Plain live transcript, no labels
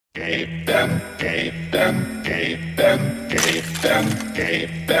Gabe, Gabe, Gabe, Gabe, Gabe, Gabe, Gabe,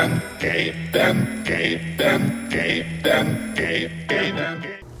 Gabe, Gabe.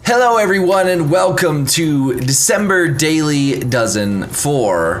 Hello everyone and welcome to December Daily Dozen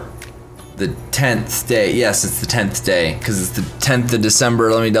for the 10th day. Yes, it's the 10th day because it's the 10th of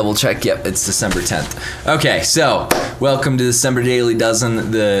December. Let me double check. Yep, it's December 10th. Okay, so welcome to December Daily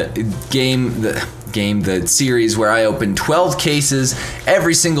Dozen, the series where I open 12 cases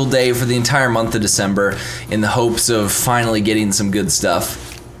every single day for the entire month of December in the hopes of finally getting some good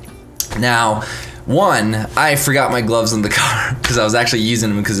stuff. Now, one, I forgot my gloves in the car because I was actually using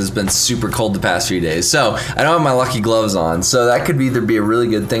them because it's been super cold the past few days. So I don't have my lucky gloves on. So that could either be a really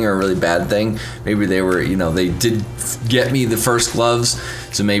good thing or a really bad thing. Maybe they were, they did get me the first gloves.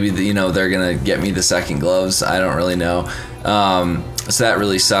 So maybe, they're going to get me the second gloves. I don't really know. So that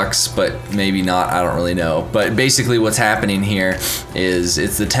really sucks, but maybe not. I don't really know. But basically what's happening here is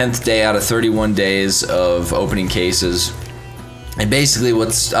it's the 10th day out of 31 days of opening cases. And basically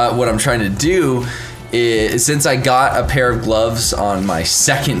what I'm trying to do is, since I got a pair of gloves on my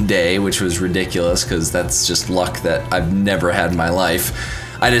second day, which was ridiculous because that's just luck that I've never had in my life,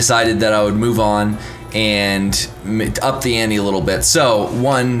 I decided that I would move on and up the ante a little bit. So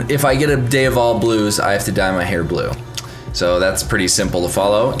one, if I get a day of all blues, I have to dye my hair blue. So that's pretty simple to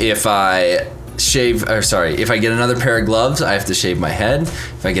follow. If I get another pair of gloves, I have to shave my head.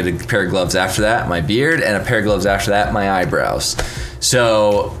 If I get a pair of gloves after that, my beard, and a pair of gloves after that, my eyebrows.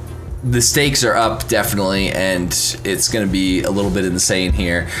 So the stakes are up definitely, and it's gonna be a little bit insane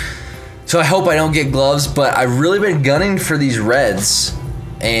here. So I hope I don't get gloves, but I've really been gunning for these reds,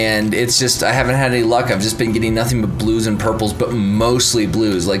 and it's just, I haven't had any luck. I've just been getting nothing but blues and purples, but mostly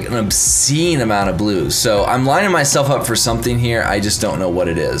blues, like an obscene amount of blues. So I'm lining myself up for something here. I just don't know what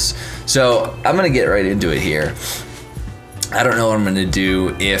it is. So I'm gonna get right into it here. I don't know what I'm gonna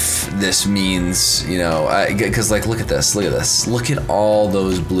do if this means, because like, look at this, look at all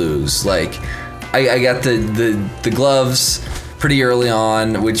those blues. Like, I got the gloves pretty early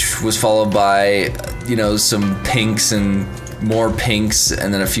on, which was followed by, some pinks and more pinks,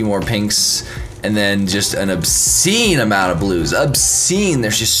 and then a few more pinks, and then just an obscene amount of blues. Obscene,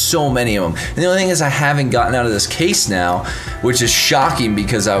 there's just so many of them. And the only thing is I haven't gotten out of this case now, which is shocking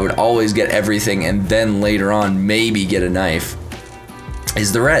because I would always get everything and then later on maybe get a knife,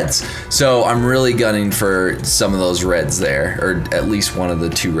 is the reds. So I'm really gunning for some of those reds there, or at least one of the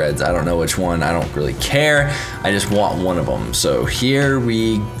two reds. I don't know which one, I don't really care. I just want one of them. So here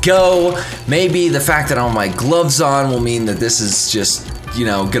we go. Maybe the fact that I have my gloves on will mean that this is just,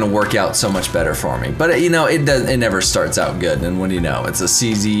 gonna work out so much better for me. But it never starts out good, and what do you know? It's a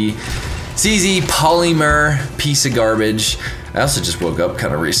CZ polymer piece of garbage. I also just woke up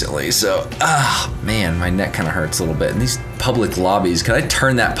kind of recently, so, man, my neck kind of hurts a little bit. And these public lobbies, can I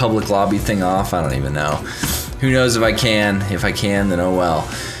turn that public lobby thing off? I don't even know. Who knows if I can? If I can, then oh well.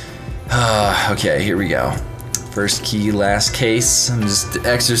 Okay, here we go. First key, last case. I'm just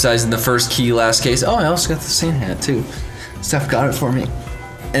exercising the first key, last case. Oh, I also got the Santa hat too. Steph got it for me.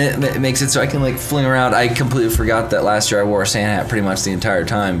 And it makes it so I can like fling around. I completely forgot that last year I wore a Santa hat pretty much the entire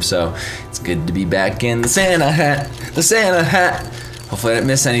time, so it's good to be back in the Santa hat. The Santa hat. Hopefully I didn't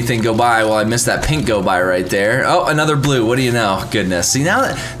miss anything go by. Well, I missed that pink go by right there. Oh, another blue. What do you know? Goodness. See, now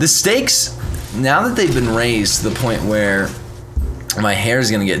that the stakes, now that they've been raised to the point where my hair is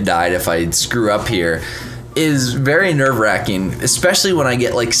gonna get dyed if I screw up here, is very nerve-wracking, especially when I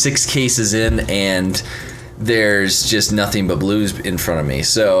get like 6 cases in and there's just nothing but blues in front of me.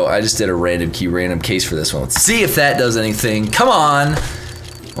 So I just did a random case for this one. Let's see if that does anything. Come on.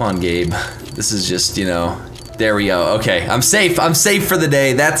 Come on, Gabe. This is just, there we go. Okay, I'm safe for the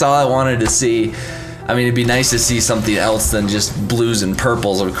day. That's all I wanted to see. I mean, it'd be nice to see something else than just blues and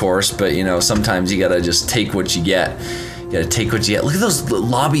purples, of course, but sometimes you gotta just take what you get. You gotta take what you get. Look at those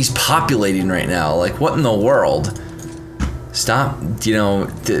lobbies populating right now. Like, what in the world? Stop,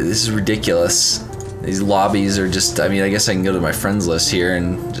 this is ridiculous. These lobbies are just, I guess I can go to my friends list here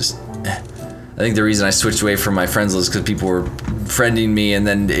and just, I think the reason I switched away from my friends list because people were friending me and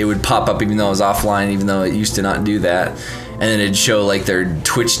then it would pop up even though I was offline, even though it used to not do that. And then it'd show like their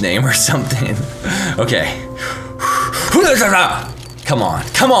Twitch name or something. Okay. Come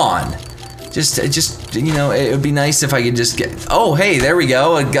on. Just, it would be nice if I could just get, oh, hey, there we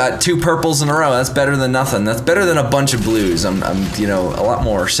go. I got 2 purples in a row. That's better than nothing. That's better than a bunch of blues. I'm a lot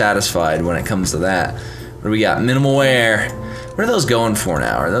more satisfied when it comes to that. What do we got? Minimal wear. What are those going for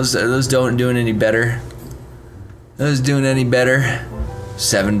now? Are those doing any better? Those doing any better?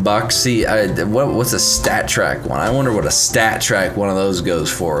 $7. See, what's a stat track one? I wonder what a stat track one of those goes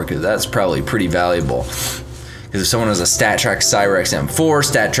for, because that's probably pretty valuable. Because if someone has a StatTrak Cyrex M4,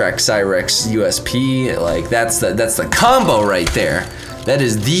 StatTrak Cyrex USP, like that's the combo right there. That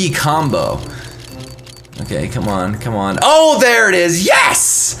is the combo. Okay, come on, come on. Oh, there it is.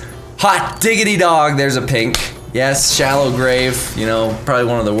 Yes! Hot diggity dog. There's a pink. Yes, Shallow Grave. You know,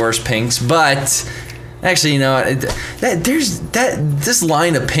 probably one of the worst pinks, but actually, you know what? This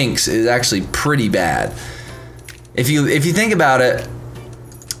line of pinks is actually pretty bad. If you think about it,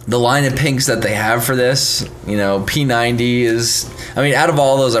 the line of pinks that they have for this, you know, P90 is, I mean, out of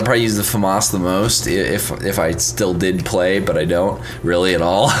all those, I probably use the FAMAS the most if I still did play, but I don't really at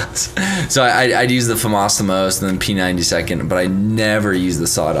all. So I'd use the FAMAS the most, and then P90 second, but I never use the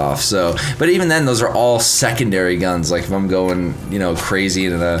sawed off. So, but even then, those are all secondary guns. Like if I'm going, you know, crazy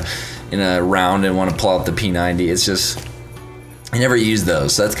in a round and want to pull out the P90, it's just, I never use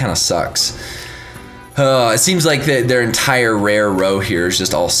those, so that kind of sucks. It seems like their entire rare row here is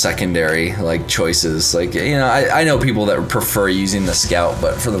just all secondary, like, choices. Like, you know, I know people that prefer using the Scout,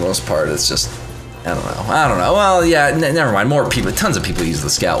 but for the most part, it's just, I don't know. Well, yeah, never mind. More people, tons of people use the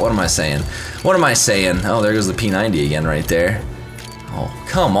Scout. What am I saying? Oh, there goes the P90 again right there. Oh,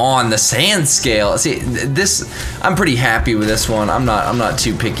 come on, the sand scale. See, this, I'm pretty happy with this one. I'm not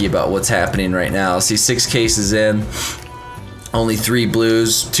too picky about what's happening right now. See, 6 cases in. Only 3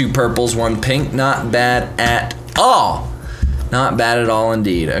 blues, 2 purples, 1 pink. Not bad at all. Not bad at all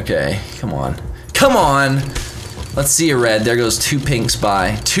indeed. Okay, come on. Come on! Let's see a red. There goes 2 pinks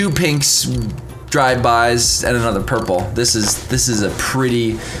by. 2 pinks drive-bys and another purple. This is a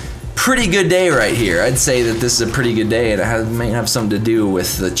pretty good day right here. I'd say that this is a pretty good day, and it may have something to do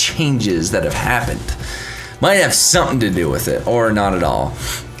with the changes that have happened. Might have something to do with it, or not at all.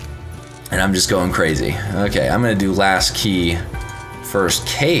 And I'm just going crazy. Okay, I'm gonna do last key, first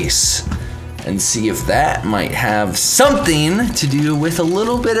case, and see if that might have something to do with a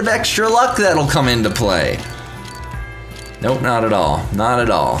little bit of extra luck that'll come into play. Nope, not at all. Not at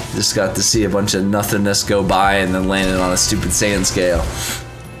all. Just got to see a bunch of nothingness go by and then landed on a stupid sand scale.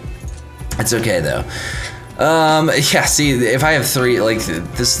 It's okay though. Yeah, see, if I have 3, like,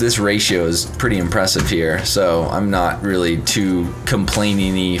 this ratio is pretty impressive here, so I'm not really too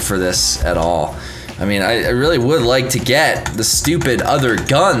complaining-y for this at all. I mean, I really would like to get the stupid other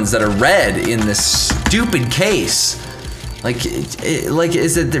guns that are red in this stupid case. Like,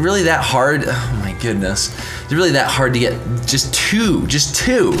 is it really that hard? Oh my goodness. Is it really that hard to get just two?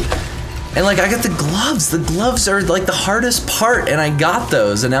 And like, I got the gloves. The gloves are like the hardest part, and I got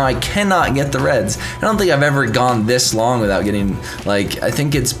those, and now I cannot get the reds. I don't think I've ever gone this long without getting, like, I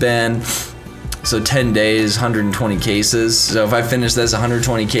think it's been, so 10 days, 120 cases. So if I finish this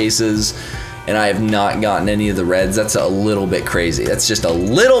 120 cases, and I have not gotten any of the reds, that's a little bit crazy. That's just a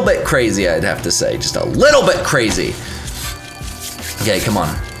little bit crazy, I'd have to say. Just a little bit crazy. Okay, come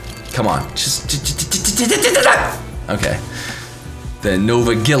on. Come on. Okay. The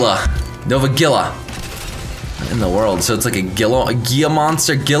Nova Gila, what in the world? So it's like a Gila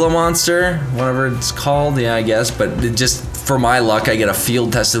monster, whatever it's called, yeah, I guess. But it just, for my luck, I get a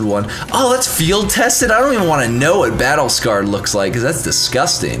field tested one. Oh, that's field tested? I don't even want to know what battle scarred looks like, because that's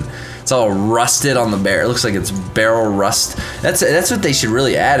disgusting. It's all rusted on the barrel. It looks like it's barrel rust. That's what they should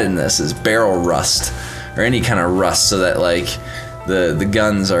really add in this, is barrel rust, or any kind of rust, so that like the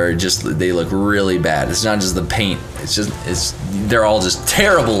guns are just, they look really bad. It's not just the paint. They're all just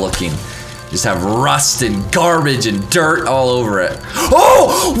terrible looking. Just have rust and garbage and dirt all over it.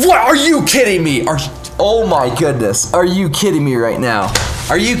 Oh, what? Are you kidding me? Oh my goodness. Are you kidding me right now?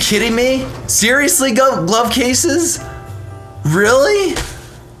 Are you kidding me? Seriously, glove cases? Really?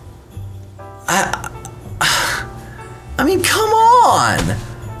 I mean, come on.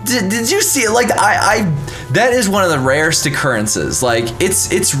 Did you see it? Like, that is one of the rarest occurrences. Like,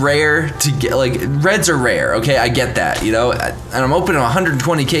 it's rare to get, like, reds are rare, okay? I get that, you know? And I'm opening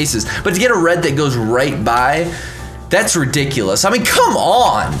 120 cases, but to get a red that goes right by, that's ridiculous. I mean, come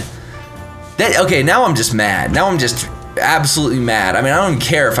on! Okay, now I'm just mad. Now I'm just absolutely mad. I mean, I don't even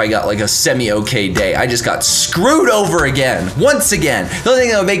care if I got, like, a semi-okay day. I just got screwed over again. Once again. The only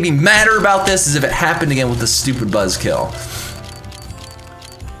thing that would make me madder about this is if it happened again with the stupid buzzkill.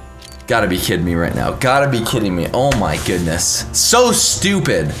 Gotta be kidding me right now. Gotta be kidding me. Oh my goodness. So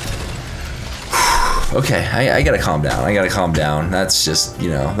stupid. Okay, I gotta calm down. I gotta calm down. That's just, you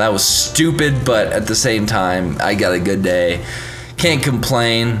know, that was stupid, but at the same time, I got a good day. Can't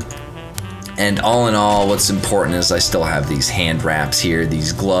complain. And all in all, what's important is I still have these hand wraps here,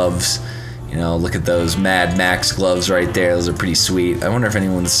 these gloves. You know, look at those Mad Max gloves right there. Those are pretty sweet. I wonder if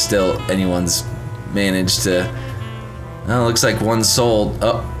anyone's managed to. Oh, looks like one sold.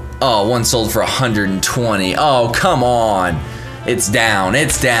 Oh, one sold for 120. Oh, come on. It's down.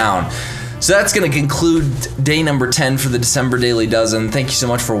 It's down. So that's going to conclude day number 10 for the December Daily Dozen. Thank you so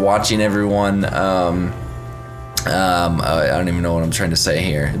much for watching, everyone. I don't even know what I'm trying to say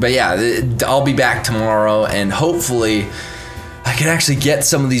here. But yeah, I'll be back tomorrow, and hopefully I can actually get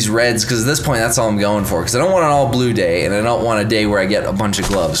some of these reds, because at this point that's all I'm going for, because I don't want an all blue day, and I don't want a day where I get a bunch of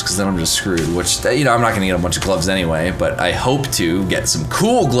gloves, because then I'm just screwed, which, you know, I'm not going to get a bunch of gloves anyway, but I hope to get some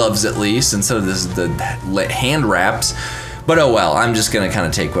cool gloves at least, instead of the hand wraps. But oh well, I'm just going to kind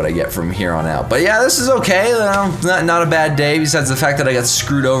of take what I get from here on out. But yeah, this is okay. Not a bad day, besides the fact that I got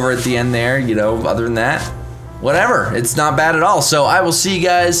screwed over at the end there. You know, other than that, whatever. It's not bad at all. So I will see you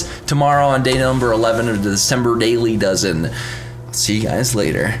guys tomorrow on day number 11 of the December Daily Dozen. I'll see you guys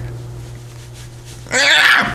later.